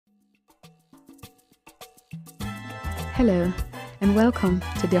Hello, and welcome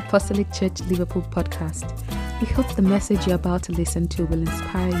to the Apostolic Church Liverpool podcast. We hope the message you're about to listen to will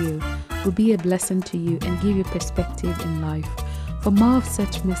inspire you, will be a blessing to you, and give you perspective in life. For more of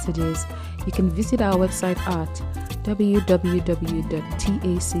such messages, you can visit our website at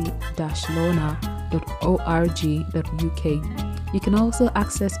www.tac-lorna.org.uk. You can also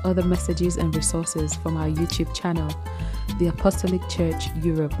access other messages and resources from our YouTube channel, The Apostolic Church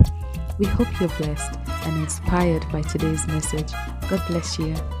Europe. We hope you're blessed and inspired by today's message. God bless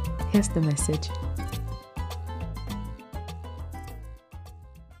you. Here's the message.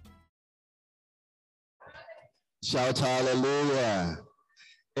 Shout hallelujah.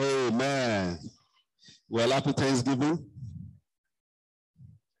 Amen. Well, happy Thanksgiving.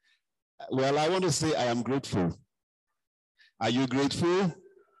 Well, I want to say I am grateful. Are you grateful?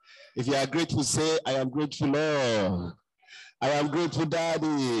 If you are grateful, say, I am grateful, Lord. I am grateful,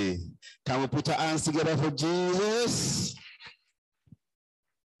 Daddy. Can we put our hands together for Jesus?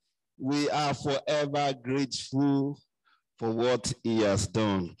 We are forever grateful for what he has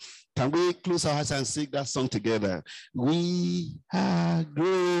done. Can we close our eyes and sing that song together? We are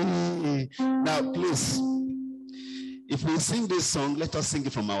great. Now, please, if we sing this song, let us sing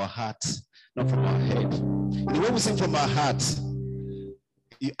it from our heart, not from our head. The way we sing from our heart,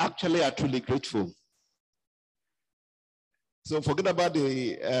 you actually are truly grateful. So forget about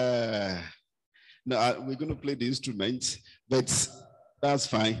we're going to play the instrument, but that's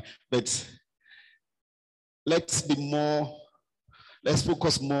fine. But let's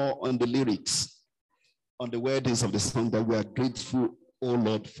focus more on the lyrics, on the wordings of the song, that we are grateful, oh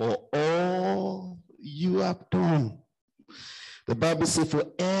Lord, for all you have done. The Bible says, for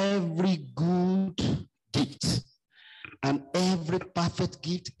every good gift and every perfect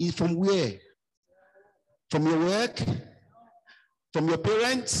gift is from where? From your work? From your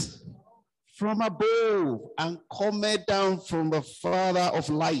parents? From above, and cometh down from the Father of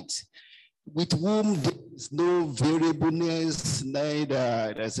light, with whom there is no variableness,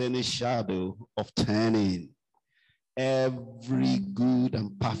 neither there's any shadow of turning. Every good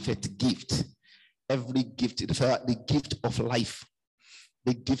and perfect gift, every gift, the gift of life,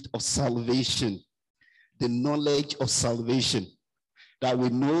 the gift of salvation, the knowledge of salvation, that we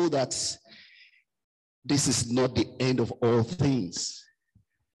know that this is not the end of all things,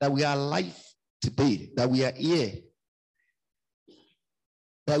 that we are alive today, that we are here,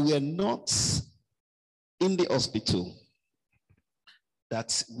 that we are not in the hospital,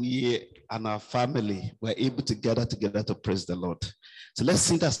 that we and our family were able to gather together to praise the Lord. So let's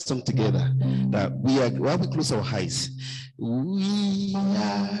sing that song together. That we are, while we close our eyes, we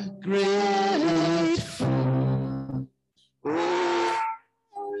are grateful. Oh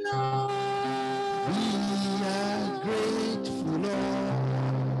Lord, we are grateful, Lord.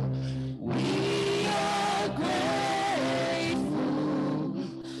 We are grateful,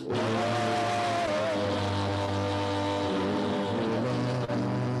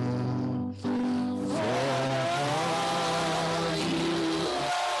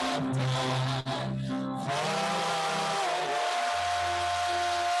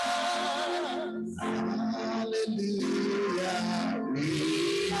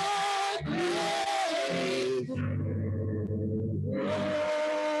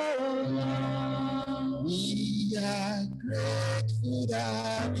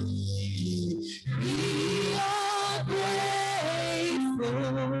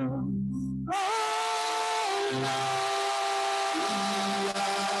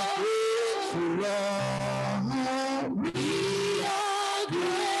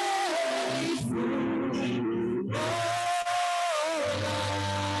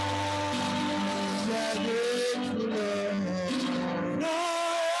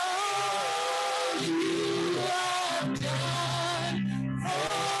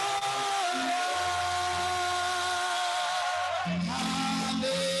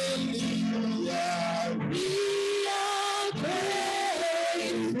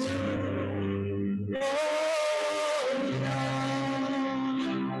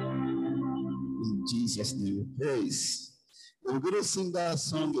 Jesus' name, praise. We're going to sing that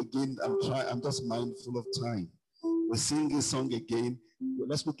song again. I'm just mindful of time. We'll sing this song again.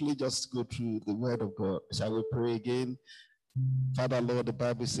 Let's quickly just go through the word of God. Shall we pray again? Father, Lord, the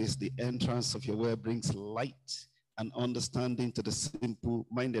Bible says the entrance of your word brings light and understanding to the simple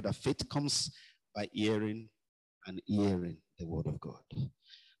minded. That faith comes by hearing, and hearing the word of God.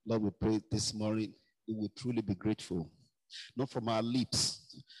 Lord, we pray this morning we will truly be grateful, not from our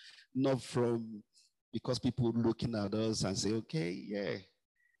lips, not from because people looking at us and say, okay, yeah,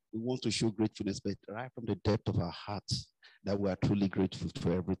 we want to show gratefulness, but right from the depth of our hearts, that we are truly grateful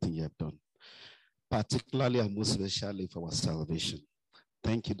for everything you have done. particularly and most especially for our salvation.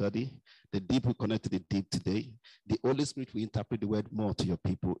 Thank you, Daddy. The deep will connect to the deep today. The Holy Spirit will interpret the word more to your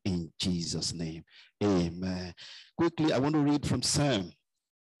people in Jesus' name. Amen. Quickly, I want to read from Psalm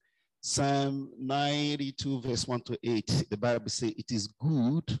 92, verse 1 to 8. The Bible says, it is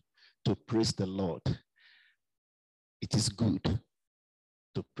good to praise the Lord. It is good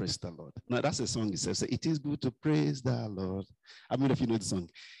to praise the Lord. Now, that's a song. It says, it is good to praise the Lord. I mean, if you know the song.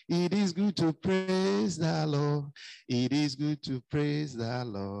 It is good to praise the Lord. It is good to praise the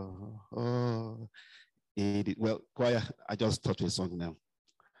Lord. Oh, well, choir, I just taught you a song now.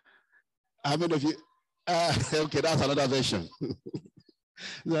 I mean, if you, okay, that's another version.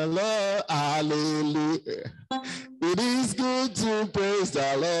 The Lord, hallelujah. It is good to praise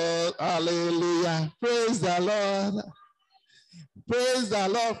the Lord. Hallelujah. Praise the Lord. Praise the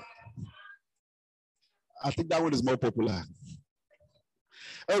Lord. I think that one is more popular.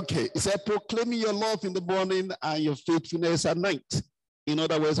 Okay, it said, proclaiming your love in the morning and your faithfulness at night. In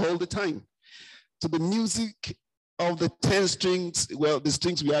other words, all the time. To the music of the 10 strings, well, the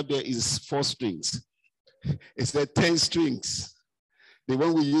strings we have there is 4 strings. It's the 10 strings. The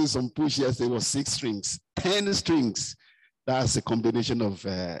one we used on push yesterday was 6 strings. 10 strings. That's a combination of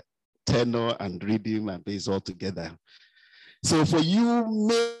tenor and rhythm and bass all together. So for you,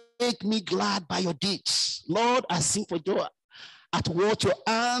 make me glad by your deeds. Lord, I sing for joy at what your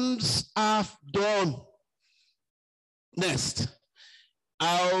hands have done. Next.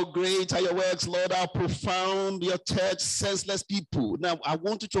 How great are your works, Lord, how profound your church, senseless people. Now, I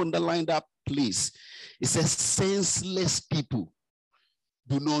want you to underline that, please. It says senseless people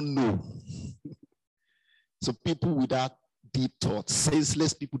do not know. So people without deep thoughts,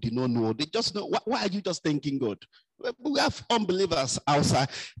 senseless people do not know. They just know. Why are you just thanking God? We have unbelievers outside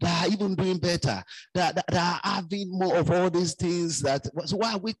that are even doing better, that are having more of all these things. So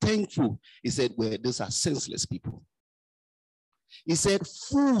why are we thankful? He said, well, those are senseless people. He said,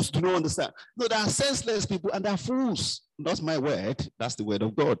 fools do not understand. No, there are senseless people and they are fools. That's my word. That's the word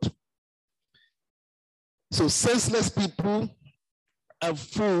of God. So senseless people and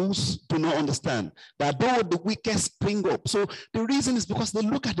fools do not understand that though the wicked spring up. So the reason is because they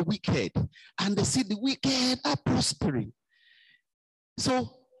look at the wicked and they see the wicked are prospering. So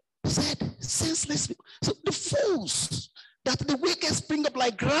he said, senseless people. So the fools, that the wicked spring up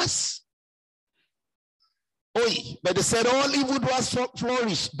like grass. Oi, but they said all evil doers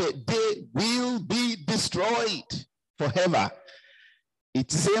flourish, but they will be destroyed forever.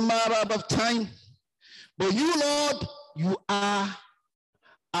 It is a matter of time. But you, Lord, you are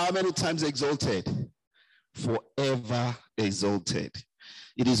how many times exalted? Forever exalted.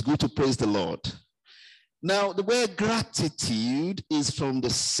 It is good to praise the Lord. Now, the word gratitude is from the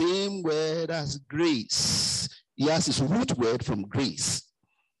same word as grace. It has its root word from grace.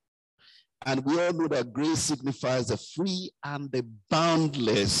 And we all know that grace signifies the free and the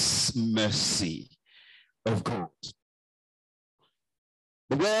boundless mercy of God.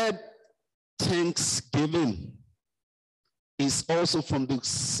 The word thanksgiving is also from the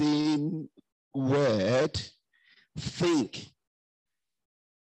same word, think.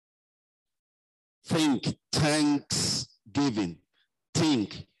 Think, thanksgiving.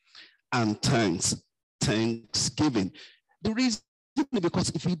 Think and thanks, thanksgiving. The reason is because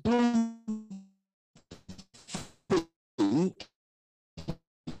if you don't think,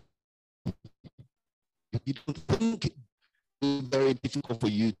 it's very difficult for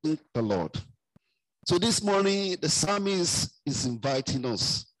you to thank the Lord. So this morning, the psalmist is inviting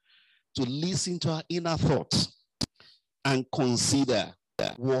us to listen to our inner thoughts and consider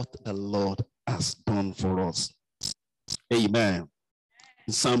what the Lord has done for us. Amen.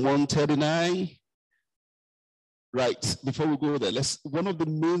 In Psalm 139, right, before we go there, one of the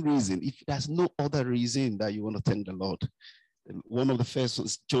main reasons, if there's no other reason that you want to thank the Lord, one of the first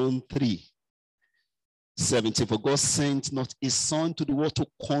ones, John 3:17, for God sent not his son to the world to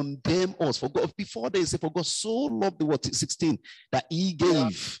condemn us. For God, before they say, for God so loved the world, 16, that he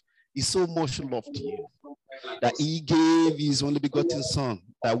gave, he so much love to you, that he gave his only begotten son,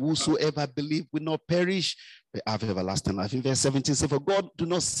 that whosoever believe will not perish, but have everlasting life. In verse 17, say, for God do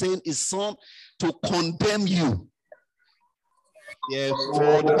not send his son to condemn you.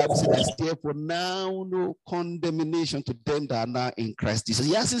 Therefore, the Bible says, therefore now no condemnation to them that are now in Christ Jesus.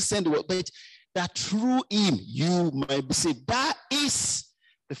 He hasn't sent the word, but that through him you might be saved. That is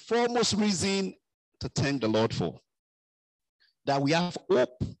the foremost reason to thank the Lord for. That we have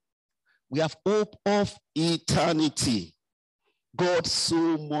hope. We have hope of eternity. God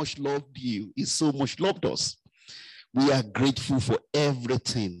so much loved you. He so much loved us. We are grateful for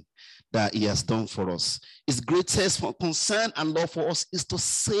everything that he has done for us. His greatest concern and love for us is to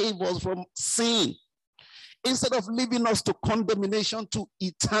save us from sin. Instead of leaving us to condemnation, to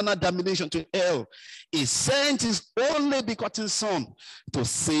eternal damnation, to hell, he sent his only begotten Son to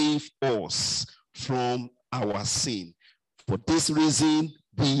save us from our sin. For this reason,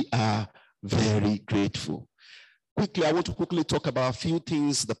 we are very grateful. Quickly, I want to quickly talk about a few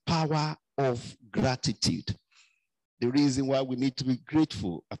things, the power of gratitude. The reason why we need to be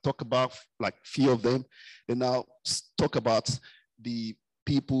grateful. I talk about like a few of them, and I'll talk about the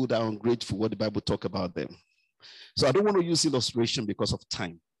people that are ungrateful, what the Bible talk about them. So I don't want to use illustration because of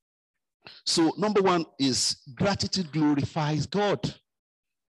time. So number one is gratitude glorifies God.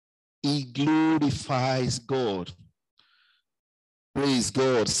 It glorifies God. Praise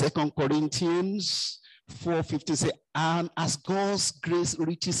God. 2 Corinthians 4:15 say, and as God's grace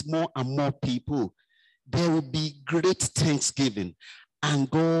reaches more and more people, there will be great thanksgiving, and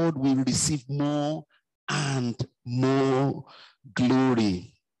God will receive more and more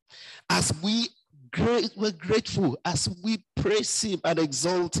glory. As we're grateful, as we praise him and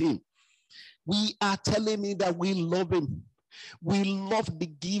exalt him, we are telling him that we love him. We love the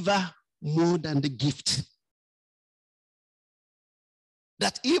giver more than the gift.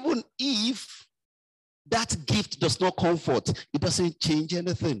 That even if that gift does not comfort, it doesn't change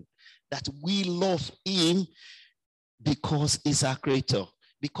anything. That we love him because he's our creator,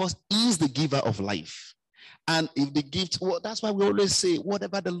 because he's the giver of life. And if the gift, well, that's why we always say,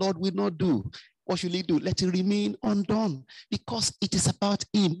 whatever the Lord will not do, what should he do? Let it remain undone, because it is about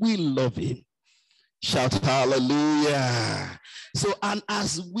him. We love him. Shout hallelujah. So, and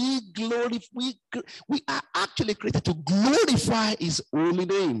as we glorify, we are actually created to glorify his holy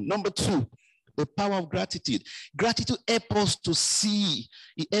name. Number two, the power of gratitude. Gratitude helps us to see.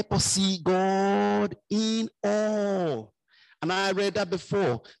 It helps us see God in all. And I read that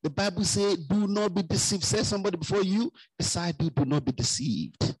before. The Bible says, do not be deceived. Say somebody before you, beside you, do not be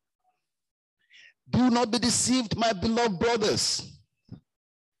deceived. Do not be deceived, my beloved brothers.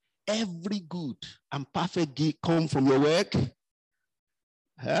 Every good and perfect gift comes from your work.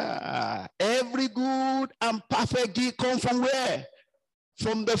 Every good and perfect gift comes from where?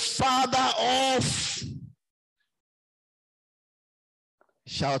 From the Father of.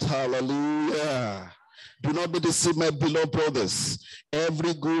 Shout hallelujah. Do not be deceived, my beloved brothers.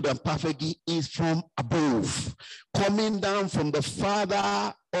 Every good and perfect gift is from above, coming down from the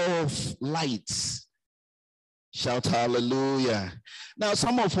Father of lights. Shout hallelujah. Now,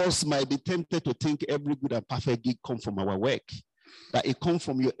 some of us might be tempted to think every good and perfect gift comes from our work, that it comes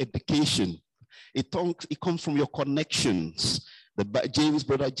from your education. It comes from your connections.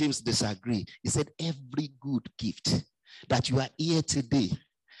 Brother James disagree. He said every good gift, that you are here today,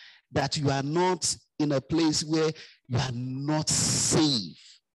 that you are not in a place where you are not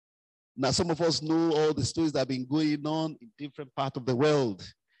safe. Now, some of us know all the stories that have been going on in different parts of the world.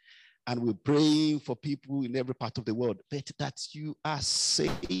 And we're praying for people in every part of the world, but that you are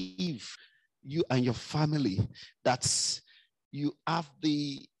safe, you and your family, that you have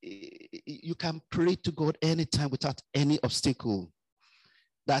you can pray to God anytime without any obstacle,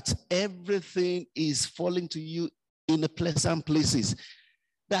 that everything is falling to you in the pleasant places,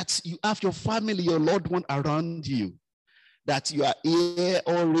 that you have your family, your loved one around you, that you are here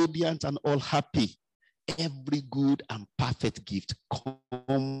all radiant and all happy. Every good and perfect gift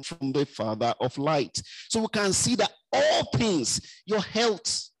comes from the Father of light. So we can see that all things, your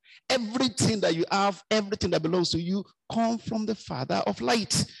health, everything that you have, everything that belongs to you, come from the Father of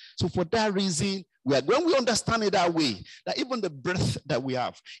light. So for that reason, when we understand it that way, that even the breath that we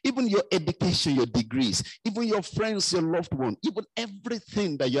have, even your education, your degrees, even your friends, your loved one, even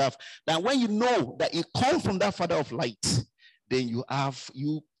everything that you have, that when you know that it comes from that Father of light, then you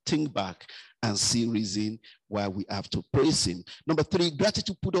think back and see reason why we have to praise him. Number three,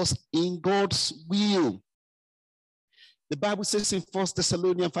 gratitude put us in God's will. The Bible says in 1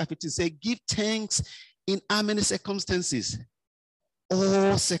 Thessalonians 5:15, say, give thanks in how many circumstances?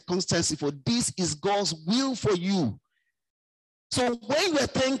 All circumstances, for this is God's will for you. So when you are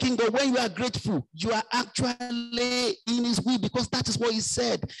thanking God, when you are grateful, you are actually in his will, because that is what he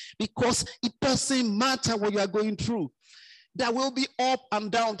said. Because it doesn't matter what you are going through. There will be up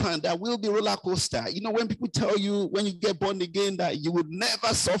and down time. There will be roller coaster. You know, when people tell you when you get born again that you would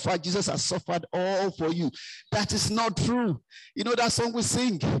never suffer, Jesus has suffered all for you. That is not true. You know that song we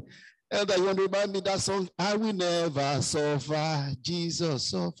sing? Elder, you want to remind me that song? I will never suffer. Jesus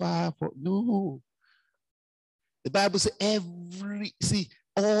suffer for. No. The Bible says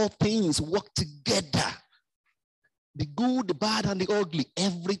all things work together the good, the bad, and the ugly,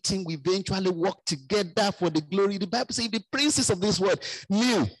 everything will eventually work together for the glory. The Bible says the princes of this world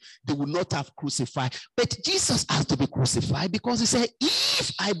knew they would not have crucified. But Jesus has to be crucified because he said,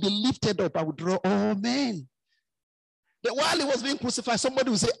 if I be lifted up, I will draw all men. But while he was being crucified, somebody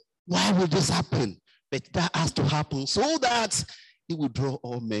will say, why will this happen? But that has to happen so that he will draw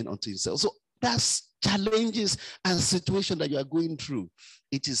all men unto himself. So that's challenges and situation that you are going through.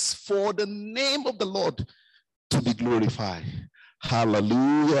 It is for the name of the Lord to be glorified.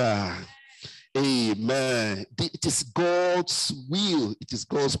 Hallelujah. Amen. It is God's will. It is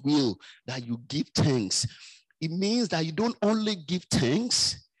God's will that you give thanks. It means that you don't only give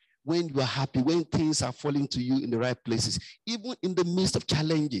thanks when you are happy, when things are falling to you in the right places, even in the midst of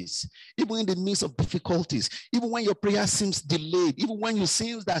challenges, even in the midst of difficulties, even when your prayer seems delayed, even when you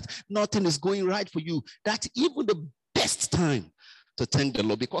seem that nothing is going right for you, that's even the best time to thank the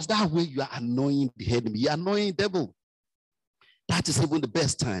Lord, because that way you are annoying the enemy, you are annoying the devil. That is even the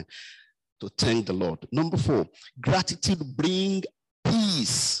best time to thank the Lord. Number 4, gratitude bring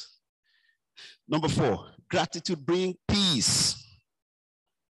peace. Number 4, gratitude bring peace.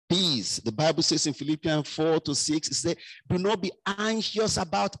 Peace. The Bible says in Philippians 4-6, it says, do not be anxious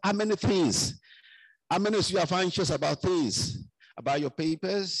about how many things. How many of you are anxious about things? About your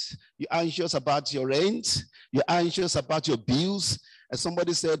papers? You're anxious about your rent? You're anxious about your bills? As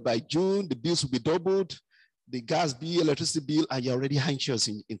somebody said, by June, the bills will be doubled. The gas bill, electricity bill, and you're already anxious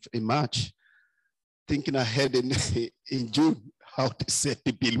in March. Thinking ahead in June. How they set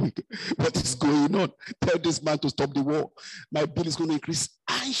the bill, what is going on? Tell this man to stop the war. My bill is going to increase.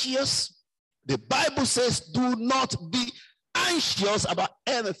 Anxious. The Bible says, do not be anxious about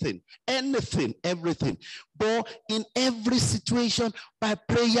anything, everything. But in every situation, by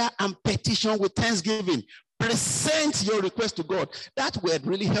prayer and petition with thanksgiving, present your request to God. That word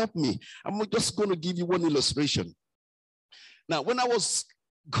really helped me. I'm just going to give you one illustration. Now, when I was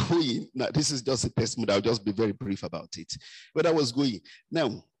going, now this is just a testimony, I'll just be very brief about it. When I was going,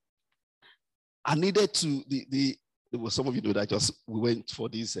 now I needed to, there was some of you know that we went for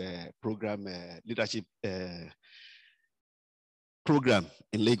this program, leadership program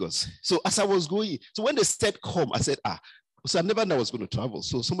in Lagos. So as I was going, so when they said come, I said, so I never knew I was going to travel.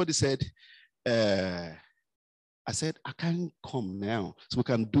 So somebody said, I said, I can't come now, so we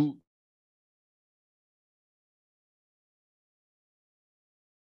can do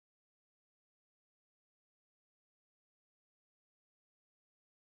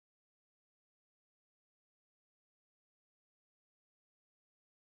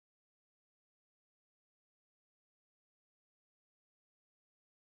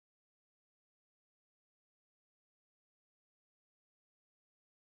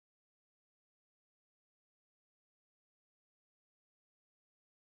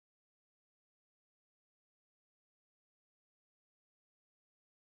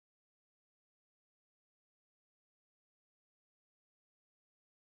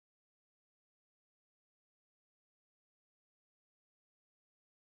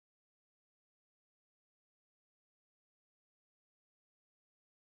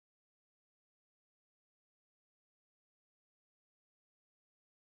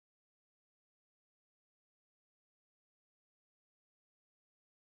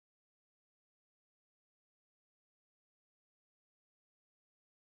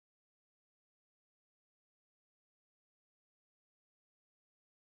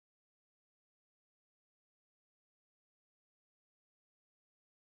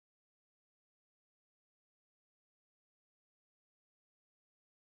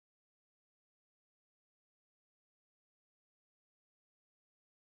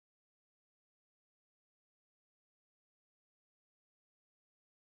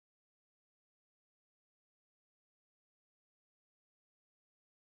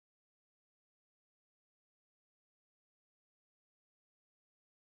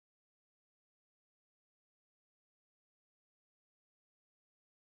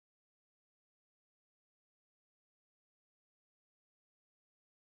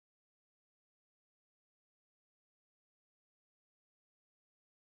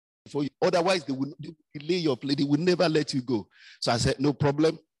for you. Otherwise, they will delay your play. They will never let you go. So I said, no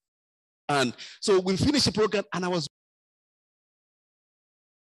problem. And so we finished the program, and I was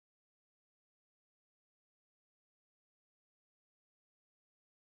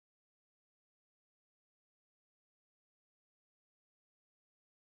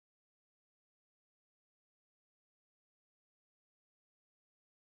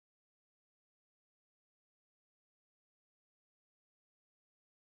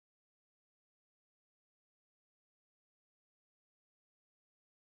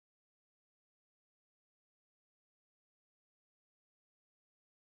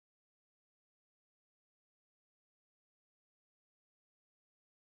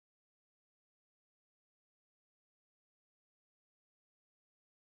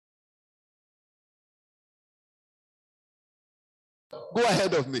go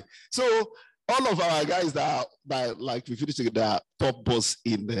ahead of me. So all of our guys that like we finished with the top boss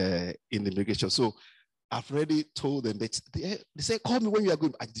in the immigration. So I've already told them that they say, call me when you are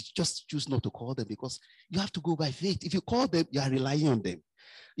going. I just choose not to call them because you have to go by faith. If you call them, you are relying on them.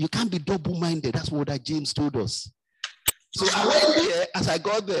 You can't be double-minded. That's what that James told us. So I went there, as I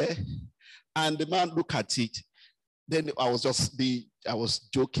got there, and the man looked at it. Then I was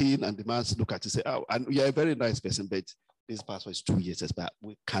joking, and the man looked at it and said, oh, and you're a very nice person, but this passport is 2 years, but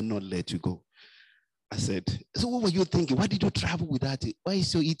we cannot let you go. I said, so what were you thinking? Why did you travel without it? Why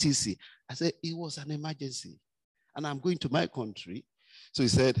is your ETC? I said, it was an emergency, and I'm going to my country. So he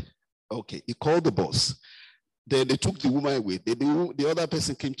said, okay. He called the boss. Then they took the woman away. The other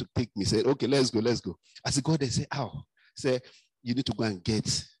person came to take me, said, okay, let's go. As he got there, said, how? Said, you need to go and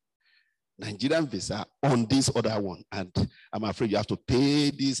get Nigerian visa on this other one. And I'm afraid you have to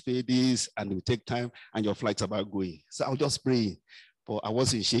pay this, and it will take time, and your flight's about going. So I was just praying, but I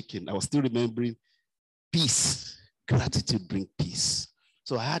wasn't shaking. I was still remembering peace. Gratitude brings peace.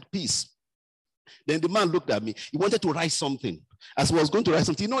 So I had peace. Then the man looked at me. He wanted to write something. As he was going to write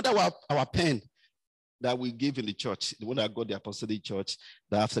something, you know that our pen that we give in the church, the one that got the Apostolic Church,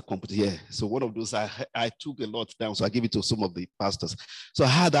 that after computer here. So one of those, I took a lot down, so I gave it to some of the pastors. So I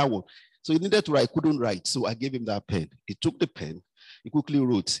had that one. So he needed to write, couldn't write. So I gave him that pen. He took the pen. He quickly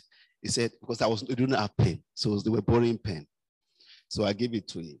wrote. He said, because I didn't have pen. So they were borrowing pen. So I gave it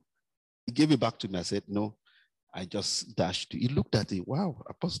to him. He gave it back to me. I said, no, I just dashed. He looked at it. Wow,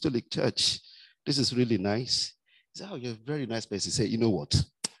 Apostolic Church. This is really nice. He said, oh, you're a very nice person. He said, you know what?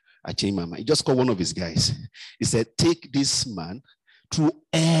 I changed my mind. He just called one of his guys. He said, take this man through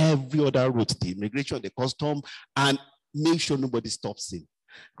every other route, the immigration, the custom, and make sure nobody stops him.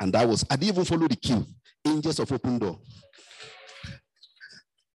 And I didn't even follow the queue. Angels of open door.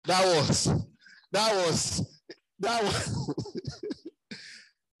 That was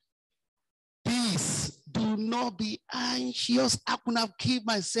peace. Do not be anxious. I could have killed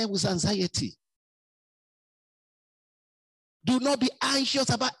myself with anxiety. Do not be anxious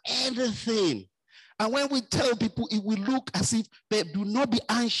about everything. And when we tell people, it will look as if, babe, do not be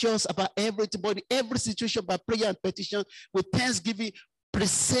anxious about everything, but every situation by prayer and petition with thanksgiving,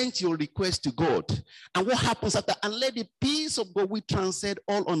 present your request to God. And what happens after? And let the peace of God, which transcend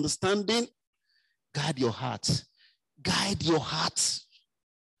all understanding, guide your heart. Guide your heart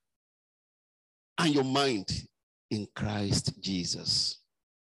and your mind in Christ Jesus.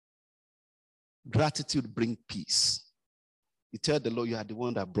 Gratitude brings peace. You tell the Lord, you are the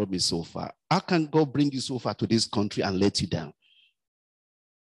one that brought me so far. How can God bring you so far to this country and let you down?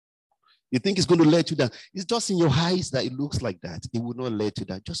 You think it's going to let you down? It's just in your eyes that it looks like that. It will not let you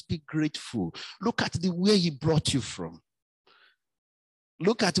down. Just be grateful. Look at the way He brought you from.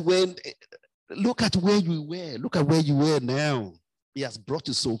 Look at where you were. Look at where you were now. He has brought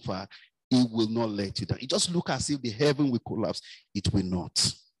you so far. He will not let you down. It just looks as if the heaven will collapse. It will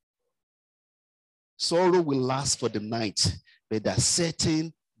not. Sorrow will last for the night, but a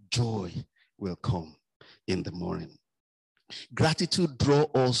certain joy will come in the morning. Gratitude draws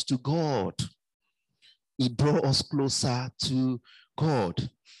us to God. It draws us closer to God.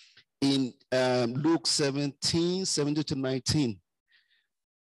 In Luke 17, 17 to 19.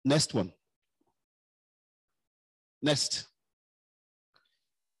 Next one. Next.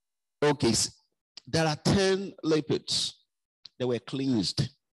 Okay, there are 10 lepers that were cleansed.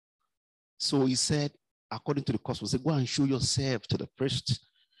 So he said, according to the custom, he said, go and show yourself to the priest.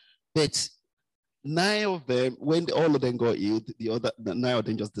 But 9 of them, when all of them got healed, the 9 of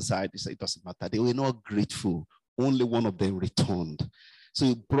them just decided, it doesn't matter. They were not grateful. Only one of them returned. So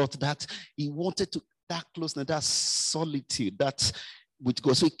he brought that. He wanted to that closeness, that solitude, that with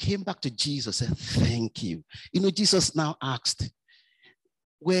God. So he came back to Jesus and said, thank you. You know, Jesus now asked,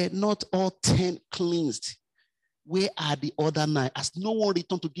 were not all 10 cleansed? Where are the other 9? As no one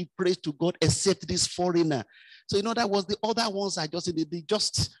returned to give praise to God except this foreigner. So, you know, that was the other ones I just, they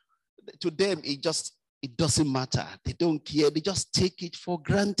just, to them, it doesn't matter. They don't care. They just take it for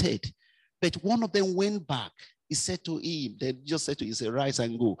granted. But one of them went back. He said to him, they just said to him, he said, rise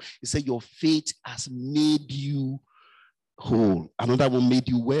and go. He said, your faith has made you whole. Another one made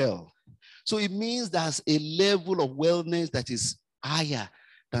you well. So it means there's a level of wellness that is higher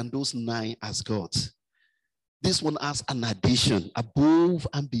than those 9 as God. This one has an addition above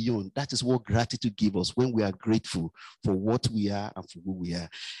and beyond. That is what gratitude gives us when we are grateful for what we are and for who we are.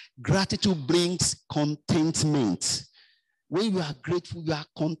 Gratitude brings contentment. When you are grateful, you are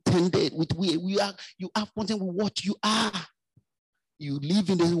contented with you have content with what you are. You live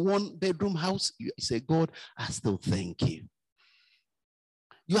in a 1-bedroom house. You say, God, I still thank you.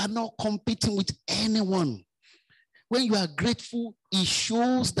 You are not competing with anyone. When you are grateful, it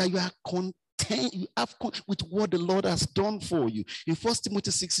shows that you are content. You have with what the Lord has done for you. In 1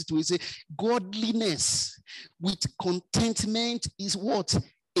 Timothy 6:2, it says, godliness with contentment is what?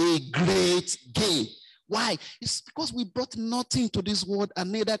 A great gain. Why? It's because we brought nothing to this world,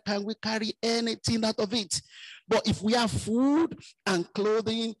 and neither can we carry anything out of it. But if we have food and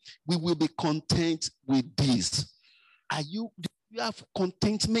clothing, we will be content with this. Do you have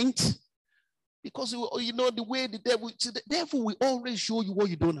contentment? Because you know the way the devil will always show you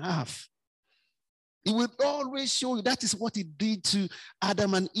what you don't have. He will always show you. That is what he did to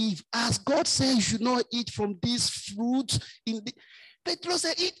Adam and Eve. As God said, you should not eat from this fruit. Pedro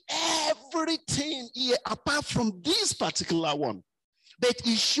said, eat everything here apart from this particular one. But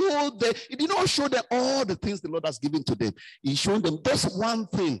he did not show them all the things the Lord has given to them. He showed them just one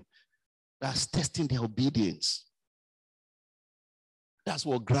thing that's testing their obedience. That's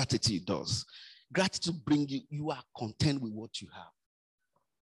what gratitude does. Gratitude brings you are content with what you have.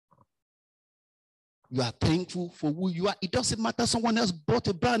 You are thankful for who you are. It doesn't matter. Someone else bought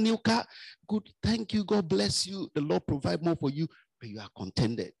a brand new car. Good. Thank you. God bless you. The Lord provide more for you, but you are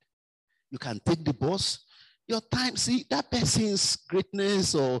contented. You can take the bus. Your time, see, that person's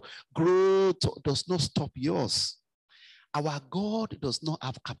greatness or growth does not stop yours. Our God does not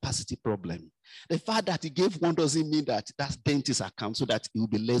have capacity problem. The fact that he gave one doesn't mean that that's dentist account so that it will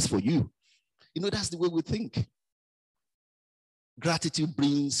be less for you. You know, that's the way we think. Gratitude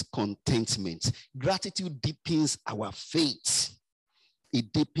brings contentment. Gratitude deepens our faith.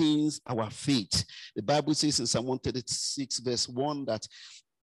 It deepens our faith. The Bible says in Psalm 136 verse 1 that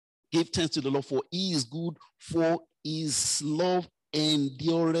give thanks to the Lord for he is good, for his love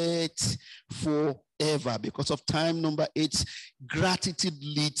endureth forever. Because of time, number 8, gratitude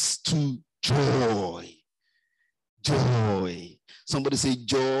leads to joy. Joy. Somebody say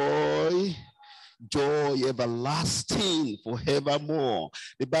joy. Joy everlasting forevermore.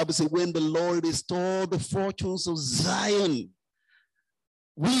 The Bible says, when the Lord restored the fortunes of Zion,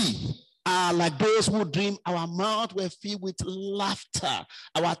 we are like those who dream. Our mouth were filled with laughter,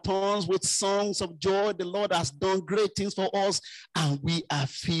 our tongues with songs of joy. The Lord has done great things for us, and we are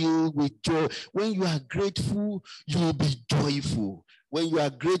filled with joy. When you are grateful, you will be joyful. When you are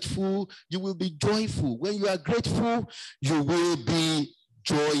grateful, you will be joyful. When you are grateful, you will be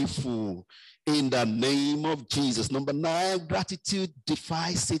joyful. In the name of Jesus. Number 9, gratitude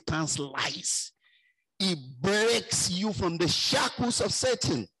defies Satan's lies. It breaks you from the shackles of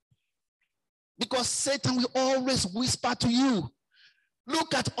Satan. Because Satan will always whisper to you,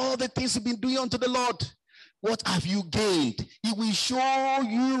 look at all the things you've been doing unto the Lord. What have you gained? He will show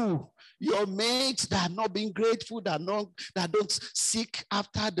you your mates that are not being grateful, that don't seek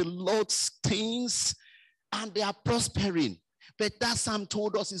after the Lord's things, and they are prospering. But that Psalm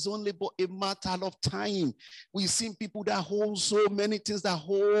told us is only but a matter of time. We've seen people that hold so many things, that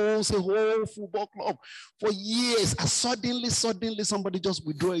holds a whole football club for years, and suddenly somebody just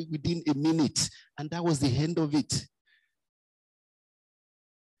withdraw it within a minute, and that was the end of it.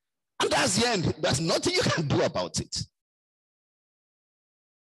 And that's the end. There's nothing you can do about it.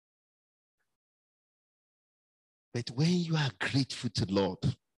 But when you are grateful to the Lord,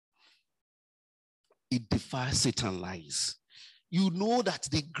 it defies Satan's lies. You know that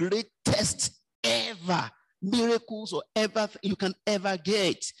the greatest ever miracles or ever you can ever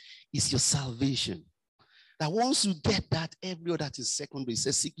get is your salvation. That once you get that, every other is secondary. It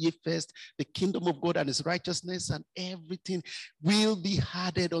says, seek ye first the kingdom of God and his righteousness, and everything will be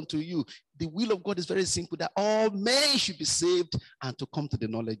added unto you. The will of God is very simple, that all men should be saved and to come to the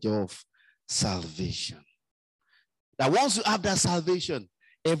knowledge of salvation. That once you have that salvation,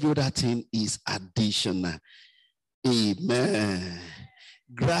 every other thing is additional. Amen.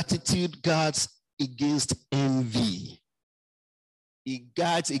 Gratitude guards against envy. It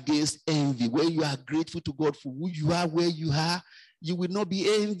guards against envy. When you are grateful to God for who you are, where you are, you will not be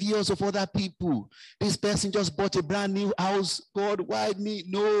envious of other people. This person just bought a brand new house. God, why me?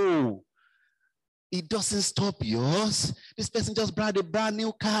 No. It doesn't stop yours. This person just brought a brand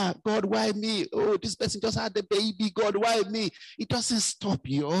new car. God, why me? Oh, this person just had a baby. God, why me? It doesn't stop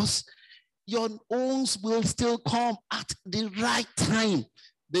yours. Your owns will still come at the right time.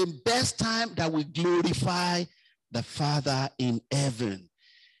 The best time that will glorify the Father in heaven.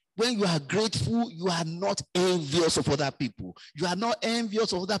 When you are grateful, you are not envious of other people. You are not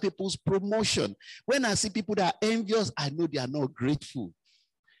envious of other people's promotion. When I see people that are envious, I know they are not grateful.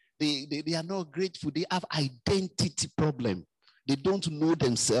 They are not grateful. They have identity problem. They don't know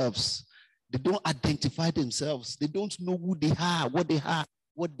themselves. They don't identify themselves. They don't know who they are,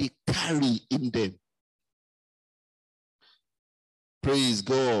 what they carry in them. Praise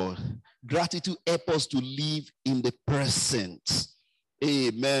God. Gratitude helps us to live in the present.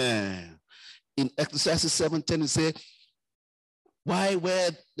 Amen. In Ecclesiastes 7:10, it says, why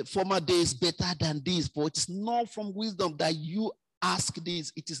were the former days better than these? For it is not from wisdom that you ask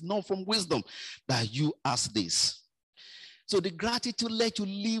this. It is not from wisdom that you ask this. So the gratitude let you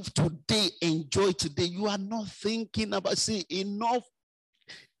live today, enjoy today. You are not thinking about, say, enough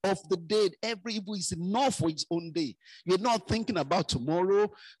of the day. Every evil is enough for its own day. You're not thinking about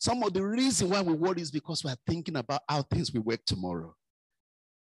tomorrow. Some of the reason why we worry is because we are thinking about how things will work tomorrow.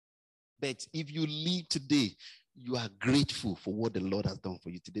 But if you live today, you are grateful for what the Lord has done for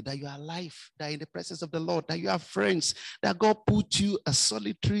you today, that you are alive, that in the presence of the Lord, that you have friends, that God put you as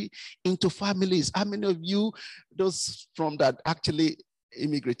solitary into families. How many of you, those from that actually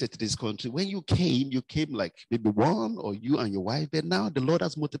immigrated to this country, when you came like maybe one or you and your wife, but now the Lord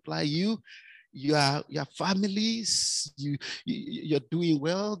has multiplied you. Your families, you're doing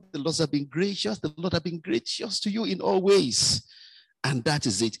well. The Lord has been gracious. The Lord has been gracious to you in all ways. And that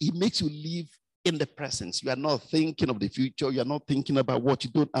is it. It makes you live in the presence. You are not thinking of the future. You are not thinking about what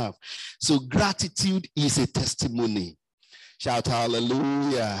you don't have. So gratitude is a testimony. Shout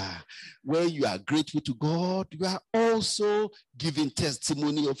hallelujah. When you are grateful to God, you are also giving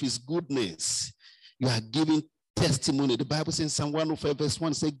testimony of his goodness. You are giving testimony. The Bible says in Psalm 105 verse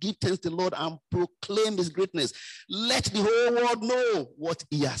 1 says, give thanks to the Lord and proclaim his greatness. Let the whole world know what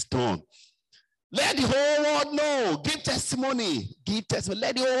he has done. Let the whole world know. Give testimony. Give testimony.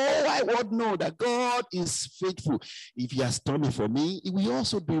 Let the whole wide world know that God is faithful. If he has done it for me, he will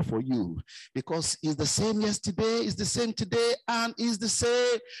also do it for you. Because he's the same yesterday, he's the same today, and he's the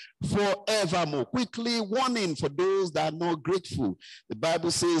same forevermore. Quickly, warning for those that are not grateful. The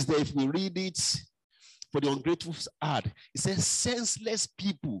Bible says that if we read it, for the ungrateful heart, it says, senseless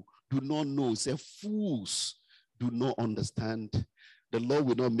people do not know. It says, fools do not understand. The Lord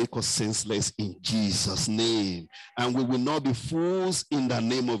will not make us senseless in Jesus' name. And we will not be fools in the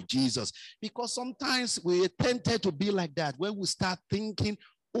name of Jesus. Because sometimes we are tempted to be like that when we start thinking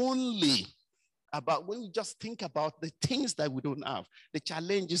only about, when we just think about the things that we don't have, the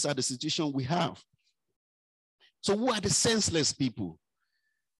challenges or the situation we have. So who are the senseless people?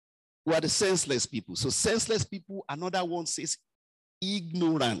 Who are the senseless people? So senseless people, another one says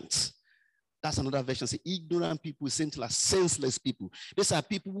ignorant. That's another version. Say ignorant people is same as senseless people. These are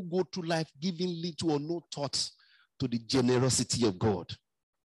people who go through life giving little or no thought to the generosity of God.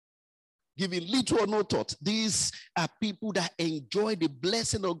 Giving little or no thought. These are people that enjoy the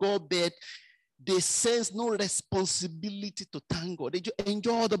blessing of God, but they sense no responsibility to thank God. They just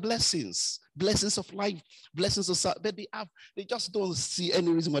enjoy all the blessings of life, blessings of salvation. But they just don't see any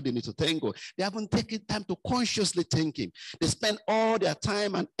reason why they need to thank God. They haven't taken time to consciously thank him. They spend all their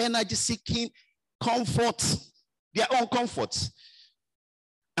time and energy seeking comfort, their own comfort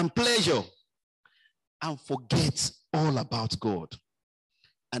and pleasure, and forget all about God.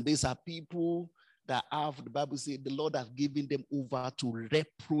 And these are people that have, the Bible says, the Lord has given them over to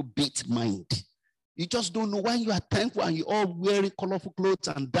reprobate mind. You just don't know why you are thankful and you're all wearing colorful clothes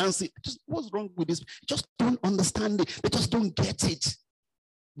and dancing. Just what's wrong with this? You just don't understand it. They just don't get it.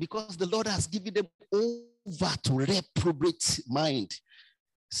 Because the Lord has given them over to reprobate mind.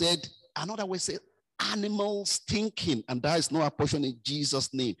 Said, another way said, animals thinking, and that is not a portion in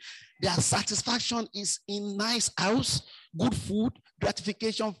Jesus' name. Their satisfaction is in nice house, good food,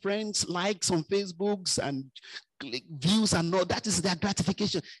 gratification, friends, likes on Facebooks and views and all. That is their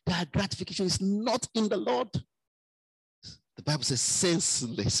gratification. Their gratification is not in the Lord. The Bible says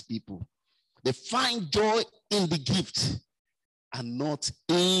senseless people. They find joy in the gift and not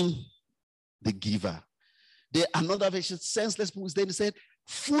in the giver. Another version, senseless people, then they said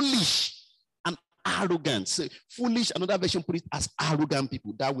foolish and arrogant. So foolish, another version put it as arrogant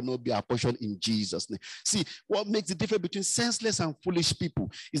people. That will not be our portion in Jesus' name. See, what makes the difference between senseless and foolish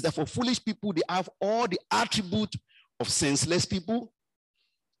people is that for foolish people, they have all the attributes of senseless people,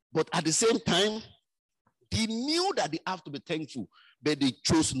 but at the same time, they knew that they have to be thankful, but they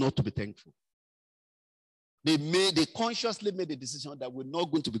chose not to be thankful. They consciously made the decision that we're not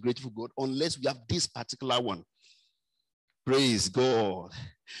going to be grateful to God unless we have this particular one. Praise God.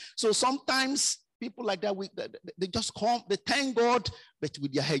 So sometimes people like that, they just come, they thank God, but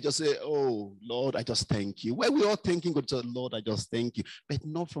with their head just say, oh, Lord, I just thank you. Well, we all thanking God, so, Lord, I just thank you, but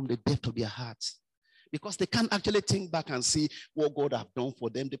not from the depth of their hearts. Because they can't actually think back and see what God has done for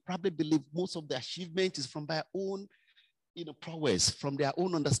them. They probably believe most of the achievement is from their own, prowess, from their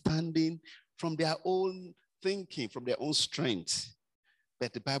own understanding, from their own thinking, from their own strength.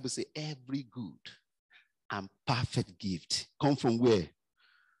 But the Bible says every good and perfect gift come from where?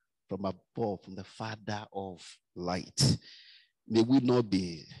 From above, from the Father of light. May we not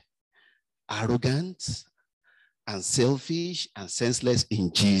be arrogant and selfish and senseless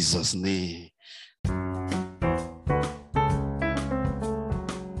in Jesus' name.